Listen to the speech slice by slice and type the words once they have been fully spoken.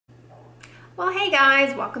Well, hey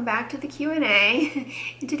guys, welcome back to the Q&A.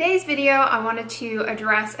 In today's video, I wanted to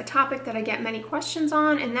address a topic that I get many questions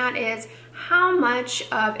on, and that is how much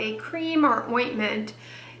of a cream or ointment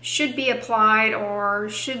should be applied or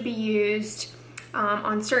should be used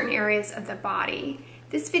on certain areas of the body.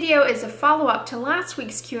 This video is a follow-up to last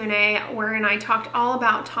week's Q&A, wherein I talked all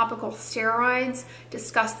about topical steroids,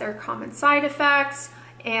 discussed their common side effects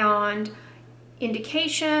and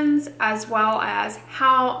indications, as well as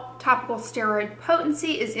how topical steroid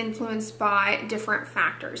potency is influenced by different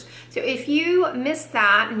factors. So if you missed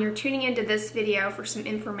that and you're tuning into this video for some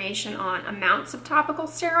information on amounts of topical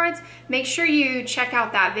steroids, make sure you check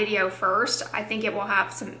out that video first. I think it will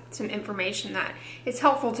have some information that is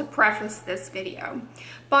helpful to preface this video.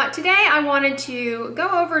 But today I wanted to go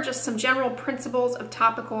over just some general principles of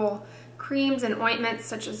topical creams and ointments,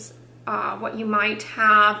 such as what you might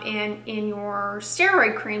have in your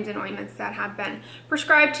steroid creams and ointments that have been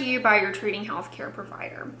prescribed to you by your treating healthcare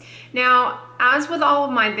provider. Now, as with all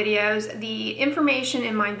of my videos, the information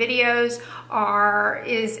in my videos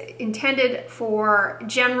is intended for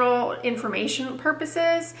general information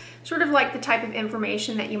purposes, sort of like the type of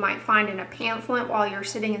information that you might find in a pamphlet while you're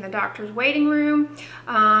sitting in the doctor's waiting room.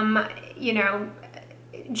 You know,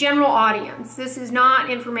 general audience. This is not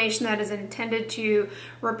information that is intended to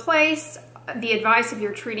replace the advice of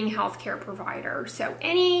your treating healthcare provider. So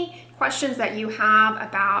any questions that you have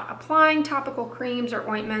about applying topical creams or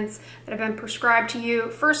ointments that have been prescribed to you,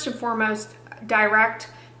 first and foremost,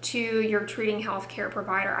 direct to your treating healthcare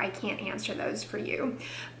provider. I can't answer those for you.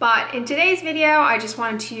 But in today's video, I just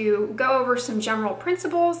wanted to go over some general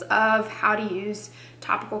principles of how to use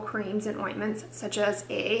topical creams and ointments, such as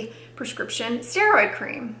a prescription steroid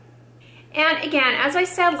cream. And again, as I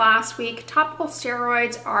said last week, topical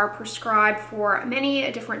steroids are prescribed for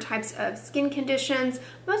many different types of skin conditions,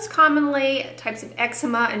 most commonly types of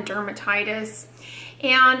eczema and dermatitis.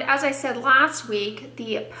 And as I said last week,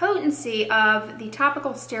 the potency of the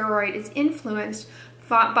topical steroid is influenced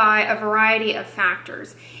by a variety of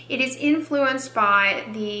factors. It is influenced by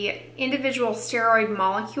the individual steroid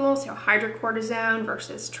molecules, so hydrocortisone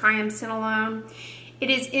versus triamcinolone. It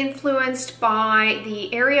is influenced by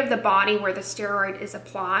the area of the body where the steroid is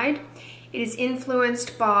applied. It is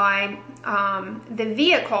influenced by the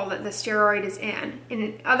vehicle that the steroid is in.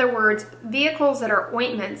 In other words, vehicles that are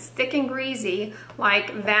ointments, thick and greasy,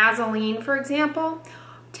 like Vaseline, for example,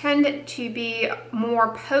 tend to be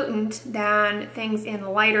more potent than things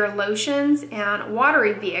in lighter lotions and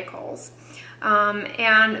watery vehicles.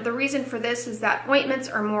 And the reason for this is that ointments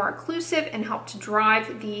are more occlusive and help to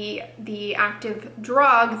drive the active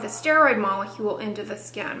drug, the steroid molecule, into the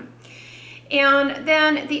skin. And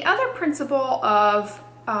then the other principle of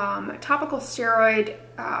topical steroid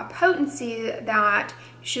potency that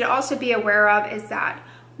you should also be aware of is that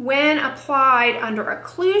when applied under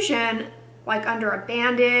occlusion, like under a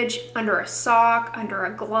bandage, under a sock, under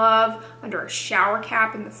a glove, under a shower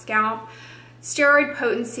cap in the scalp, steroid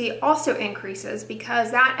potency also increases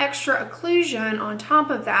because that extra occlusion on top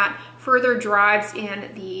of that further drives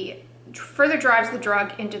the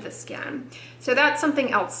drug into the skin. So that's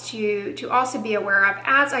something else to also be aware of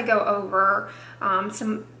as I go over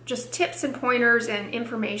some just tips and pointers and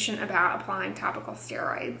information about applying topical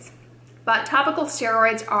steroids. But topical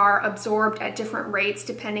steroids are absorbed at different rates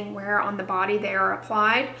depending where on the body they are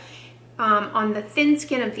applied. On the thin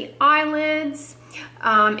skin of the eyelids,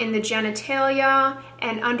 in the genitalia,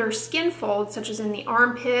 and under skin folds such as in the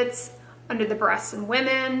armpits, under the breasts in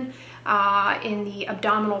women, in the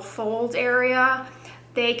abdominal fold area.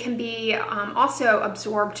 They can be also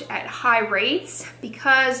absorbed at high rates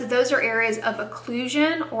because those are areas of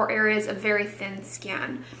occlusion or areas of very thin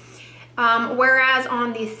skin. Whereas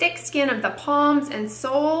on the thick skin of the palms and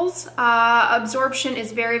soles, absorption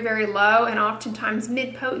is very, very low, and oftentimes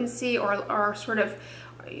mid-potency or sort of,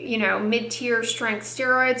 you know, mid-tier strength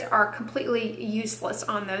steroids are completely useless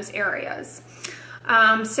on those areas.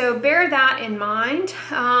 So bear that in mind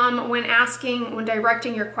when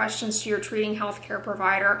directing your questions to your treating healthcare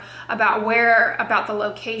provider about the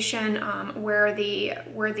location where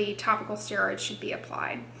the topical steroids should be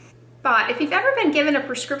applied. But if you've ever been given a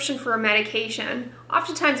prescription for a medication,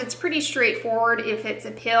 oftentimes it's pretty straightforward. If it's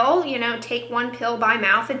a pill, you know, take one pill by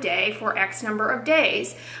mouth a day for X number of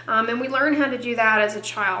days. And we learn how to do that as a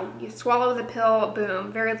child. You swallow the pill,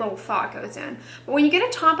 boom, very little thought goes in. But when you get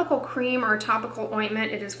a topical cream or a topical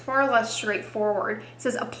ointment, it is far less straightforward. It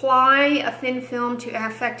says apply a thin film to an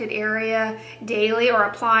affected area daily or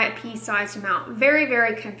apply a pea-sized amount. Very,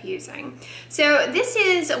 very confusing. So this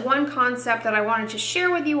is one concept that I wanted to share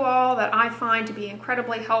with you all that I find to be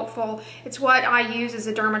incredibly helpful. It's what I use use as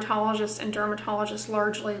a dermatologist, and dermatologists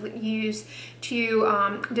largely use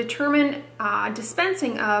to determine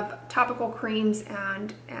dispensing of topical creams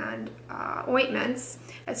and ointments,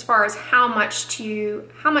 as far as how much to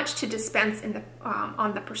dispense in the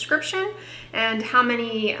on the prescription, and how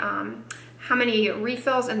many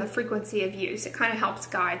refills and the frequency of use. It kind of helps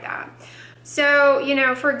guide that. So, you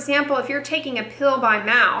know, for example, if you're taking a pill by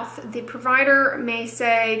mouth, the provider may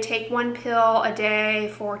say take 1 pill a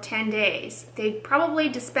day for 10 days. They'd probably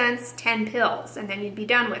dispense 10 pills and then you'd be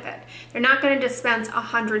done with it. They're not going to dispense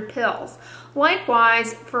 100 pills.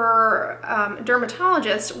 Likewise, for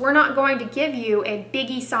dermatologists, we're not going to give you a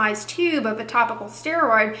biggie size tube of a topical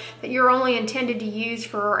steroid that you're only intended to use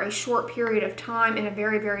for a short period of time in a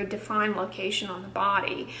very, very defined location on the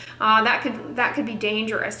body. That could be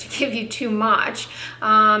dangerous to give you too much,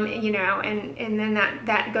 you know, and then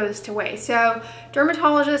that goes to waste. So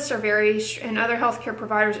dermatologists are and other healthcare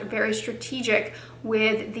providers are very strategic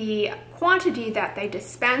with the quantity that they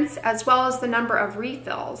dispense, as well as the number of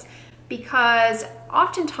refills, because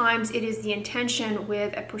oftentimes it is the intention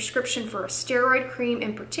with a prescription for a steroid cream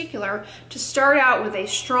in particular to start out with a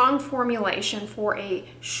strong formulation for a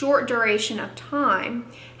short duration of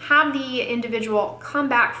time, have the individual come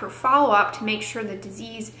back for follow-up to make sure the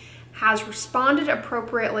disease has responded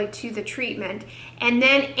appropriately to the treatment, and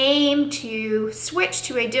then aim to switch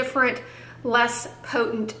to a different, less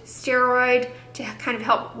potent steroid to kind of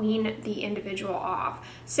help wean the individual off.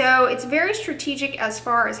 So it's very strategic as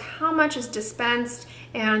far as how much is dispensed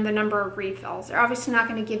and the number of refills. They're obviously not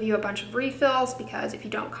going to give you a bunch of refills, because if you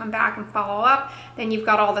don't come back and follow up, then you've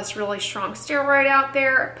got all this really strong steroid out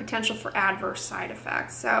there, potential for adverse side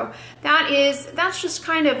effects. So that's just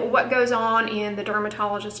kind of what goes on in the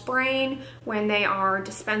dermatologist's brain when they are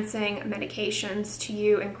dispensing medications to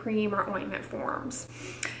you in cream or ointment forms.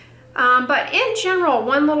 But in general,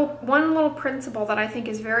 one little principle that I think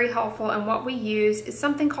is very helpful and what we use is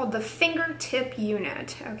something called the fingertip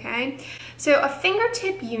unit, okay? So a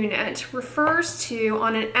fingertip unit refers to,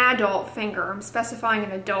 on an adult finger, I'm specifying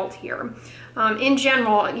an adult here. In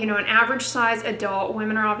general, you know, an average size adult,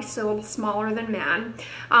 women are obviously a little smaller than men.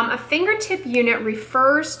 A fingertip unit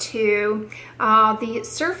refers to the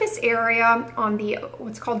surface area on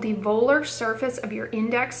what's called the volar surface of your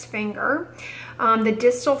index finger, the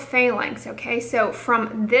distal phalanx, okay? So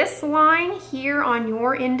from this line here on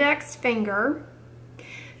your index finger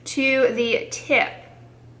to the tip,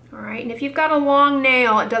 all right? And if you've got a long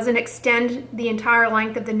nail, it doesn't extend the entire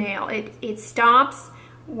length of the nail. It stops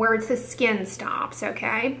where the skin stops,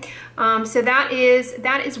 okay? So that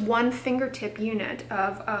is one fingertip unit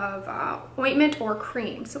of ointment or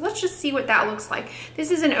cream. So let's just see what that looks like. This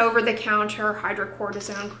is an over-the-counter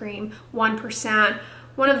hydrocortisone cream, 1%,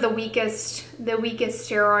 one of the weakest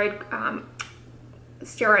steroids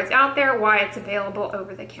out there, why it's available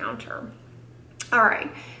over the counter. All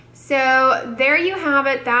right, so there you have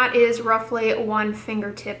it. That is roughly one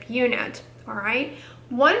fingertip unit, all right?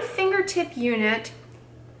 One fingertip unit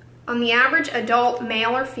on the average adult,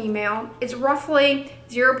 male or female, is roughly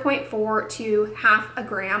 0.4 to half a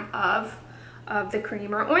gram of the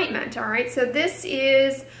cream or ointment, all right? So this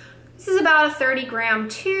is about a 30-gram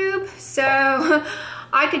tube, so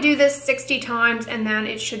I could do this 60 times and then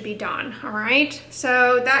it should be done, all right?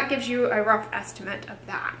 So that gives you a rough estimate of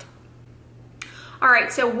that. All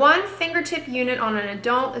right, so one fingertip unit on an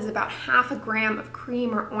adult is about half a gram of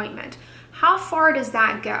cream or ointment. How far does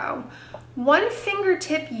that go? One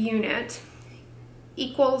fingertip unit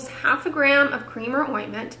equals half a gram of cream or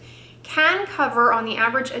ointment, can cover on the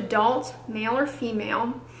average adult, male or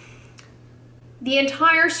female, the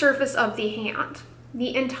entire surface of the hand.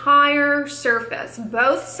 The entire surface,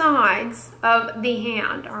 both sides of the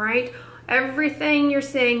hand, all right? Everything you're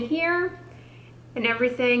seeing here and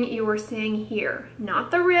everything you are seeing here. Not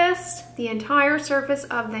the wrist, the entire surface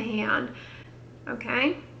of the hand,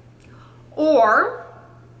 okay? Or,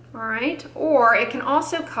 all right, or it can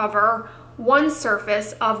also cover one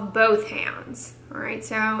surface of both hands, all right?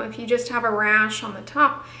 So if you just have a rash on the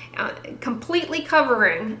top, completely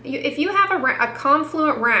covering, if you have a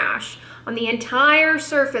confluent rash on the entire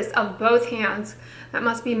surface of both hands, that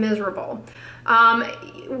must be miserable.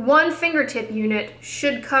 One fingertip unit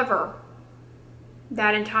should cover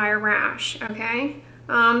that entire rash, okay?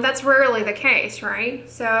 That's rarely the case, right?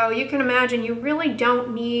 So you can imagine you really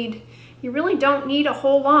don't need a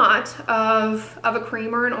whole lot of a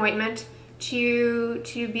cream or an ointment to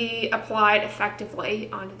be applied effectively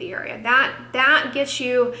onto the area. That gets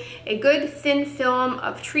you a good thin film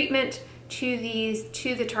of treatment to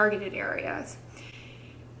the targeted areas.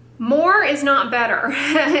 More is not better.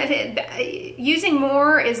 Using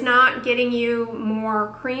more is not getting you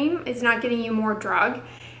more cream, it's not getting you more drug.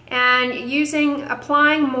 And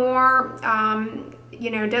applying more,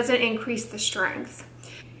 doesn't increase the strength.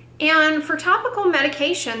 And for topical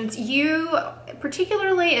medications,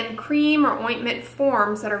 particularly in cream or ointment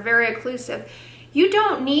forms that are very occlusive, you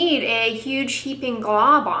don't need a huge heaping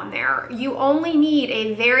glob on there. You only need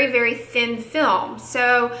a very, very thin film.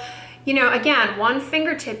 So, again, 1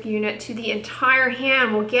 fingertip unit to the entire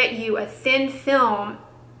hand will get you a thin film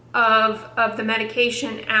of the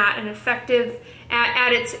medication at an effective,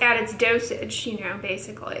 at its dosage,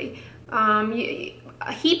 basically.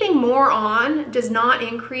 Heaping more on does not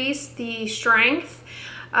increase the strength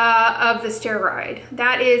of the steroid.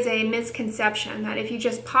 That is a misconception, that if you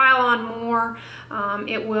just pile on more,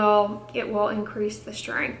 it will increase the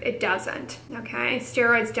strength. It doesn't, okay?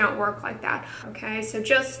 Steroids don't work like that, okay? So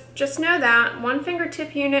just know that 1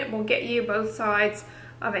 fingertip unit will get you both sides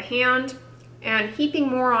of a hand, and heaping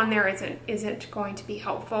more on there isn't going to be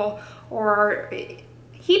helpful, or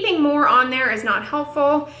heaping more on there is not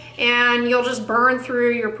helpful, and you'll just burn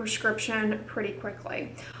through your prescription pretty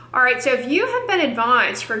quickly. All right, so if you have been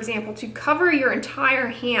advised, for example, to cover your entire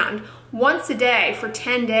hand once a day for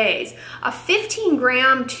 10 days, a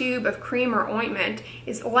 15-gram tube of cream or ointment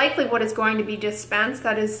is likely what is going to be dispensed.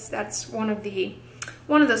 That's one of the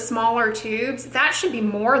smaller tubes. That should be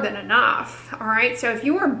more than enough. All right, so if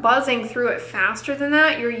you are buzzing through it faster than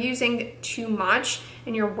that, you're using too much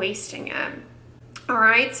and you're wasting it. All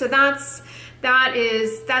right, so that's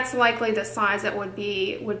likely the size that would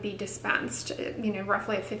be dispensed,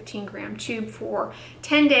 roughly a 15-gram tube for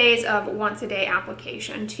 10 days of once-a-day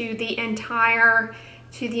application to the entire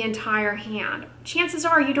hand. Chances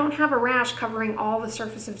are you don't have a rash covering all the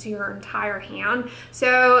surface of your entire hand,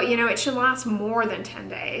 so it should last more than 10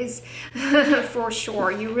 days for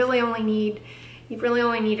sure. You really only need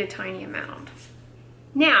a tiny amount.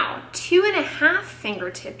 Now, 2.5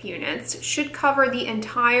 fingertip units should cover the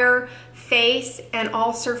entire face and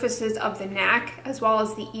all surfaces of the neck, as well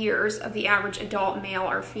as the ears of the average adult male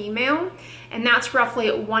or female, and that's roughly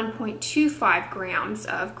at 1.25 grams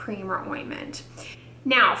of cream or ointment.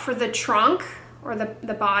 Now, for the trunk or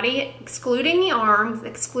the body, excluding the arms,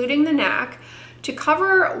 excluding the neck, to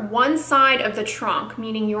cover one side of the trunk,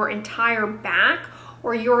 meaning your entire back,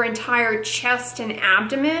 or your entire chest and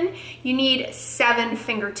abdomen, you need 7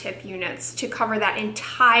 fingertip units to cover that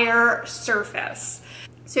entire surface.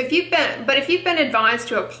 So if you've been advised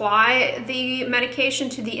to apply the medication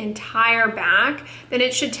to the entire back, then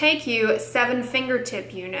it should take you 7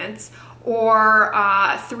 fingertip units, or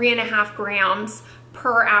 3.5 grams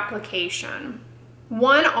per application.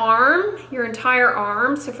 One arm, your entire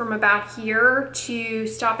arm, so from about here to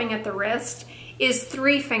stopping at the wrist, is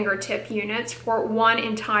 3 fingertip units for one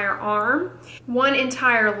entire arm. One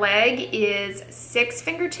entire leg is 6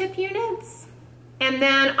 fingertip units. And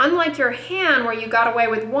then, unlike your hand where you got away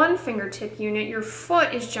with 1 fingertip unit, your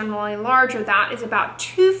foot is generally larger. That is about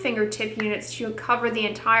 2 fingertip units to cover the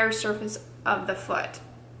entire surface of the foot.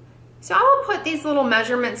 So I will put these little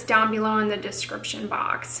measurements down below in the description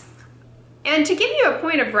box. And to give you a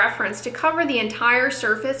point of reference, to cover the entire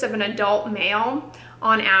surface of an adult male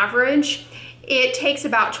on average, it takes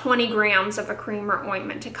about 20 grams of a cream or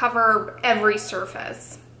ointment to cover every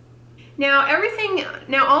surface. Now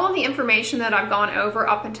all of the information that I've gone over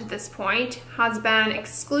up until this point has been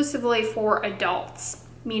exclusively for adults,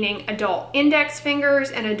 meaning adult index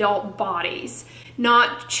fingers and adult bodies,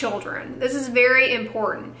 not children. This is very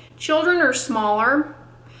important. Children are smaller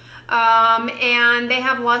and they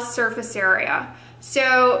have less surface area.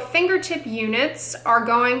 So fingertip units are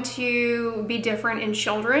going to be different in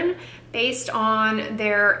children based on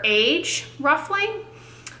their age, roughly.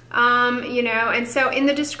 And so in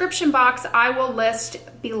the description box, I will list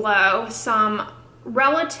below some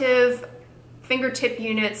relative fingertip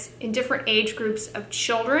units in different age groups of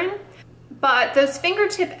children. But those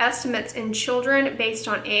fingertip estimates in children based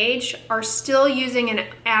on age are still using an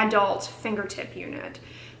adult fingertip unit.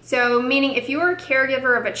 So meaning if you are a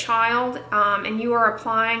caregiver of a child and you are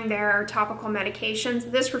applying their topical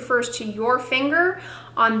medications, this refers to your finger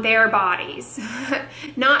on their bodies,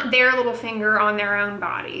 not their little finger on their own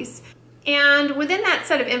bodies. And within that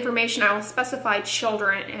set of information, I will specify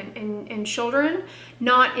children and children,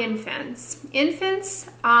 not infants. Infant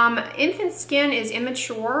skin is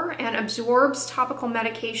immature and absorbs topical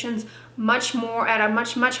medications at a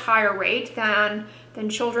much higher rate than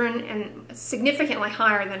children, and significantly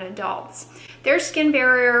higher than adults. Their skin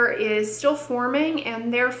barrier is still forming,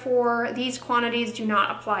 and therefore these quantities do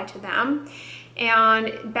not apply to them.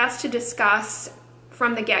 And best to discuss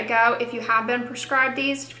from the get-go, if you have been prescribed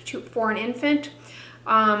these for an infant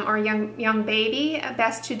or young baby,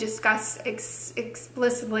 best to discuss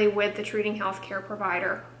explicitly with the treating healthcare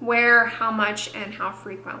provider where, how much, and how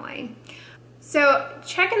frequently. So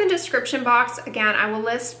check in the description box. Again, I will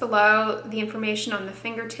list below the information on the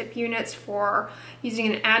fingertip units for using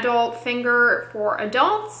an adult finger for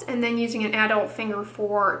adults and then using an adult finger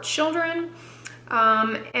for children.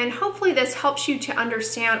 And hopefully this helps you to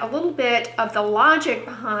understand a little bit of the logic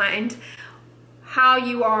behind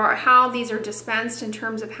how these are dispensed in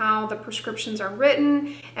terms of how the prescriptions are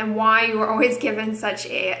written and why you are always given such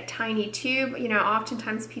a tiny tube. You know,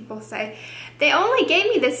 oftentimes people say, they only gave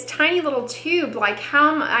me this tiny little tube, like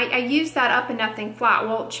how I used that up and nothing flat.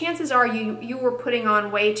 Well, chances are you were putting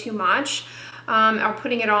on way too much or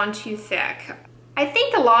putting it on too thick. I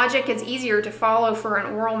think the logic is easier to follow for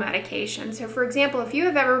an oral medication. So for example, if you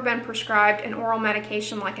have ever been prescribed an oral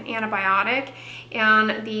medication like an antibiotic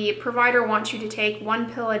and the provider wants you to take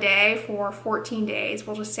 1 pill a day for 14 days,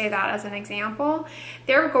 we'll just say that as an example,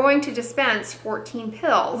 they're going to dispense 14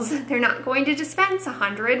 pills. They're not going to dispense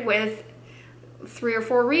 100 with 3 or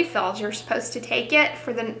 4 refills. You're supposed to take it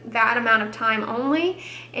for that amount of time only,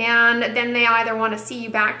 and then they either want to see you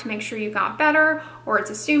back to make sure you got better, or it's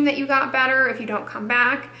assumed that you got better if you don't come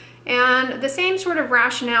back. And the same sort of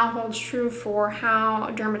rationale holds true for how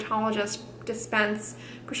dermatologists dispense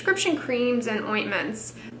prescription creams and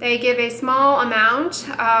ointments. They give a small amount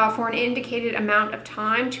for an indicated amount of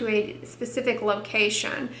time to a specific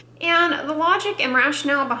location. And the logic and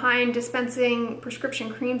rationale behind dispensing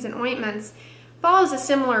prescription creams and ointments follows a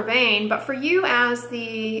similar vein, but for you as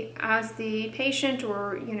the patient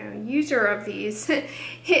or user of these,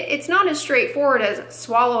 it's not as straightforward as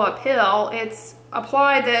swallow a pill. It's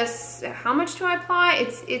apply this. How much do I apply?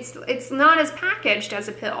 It's not as packaged as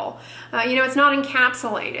a pill. It's not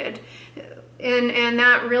encapsulated. And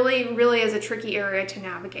that really is a tricky area to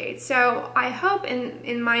navigate. So I hope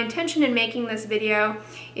in my intention in making this video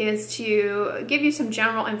is to give you some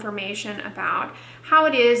general information about how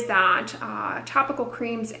it is that topical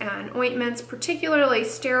creams and ointments, particularly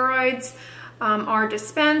steroids, are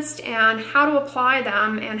dispensed, and how to apply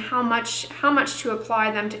them, and how much to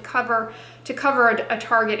apply them to cover a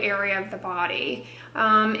target area of the body.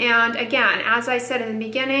 And again, as I said in the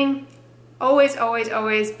beginning,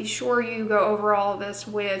 always be sure you go over all of this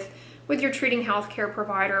with your treating healthcare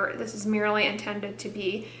provider. This is merely intended to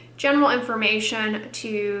be general information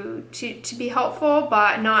to be helpful,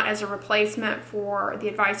 but not as a replacement for the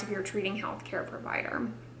advice of your treating healthcare provider.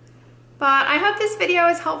 But I hope this video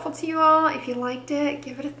is helpful to you all. If you liked it,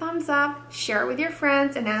 give it a thumbs up, share it with your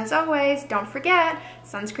friends, and as always, don't forget,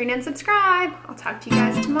 sunscreen and subscribe. I'll talk to you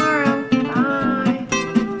guys tomorrow. Bye.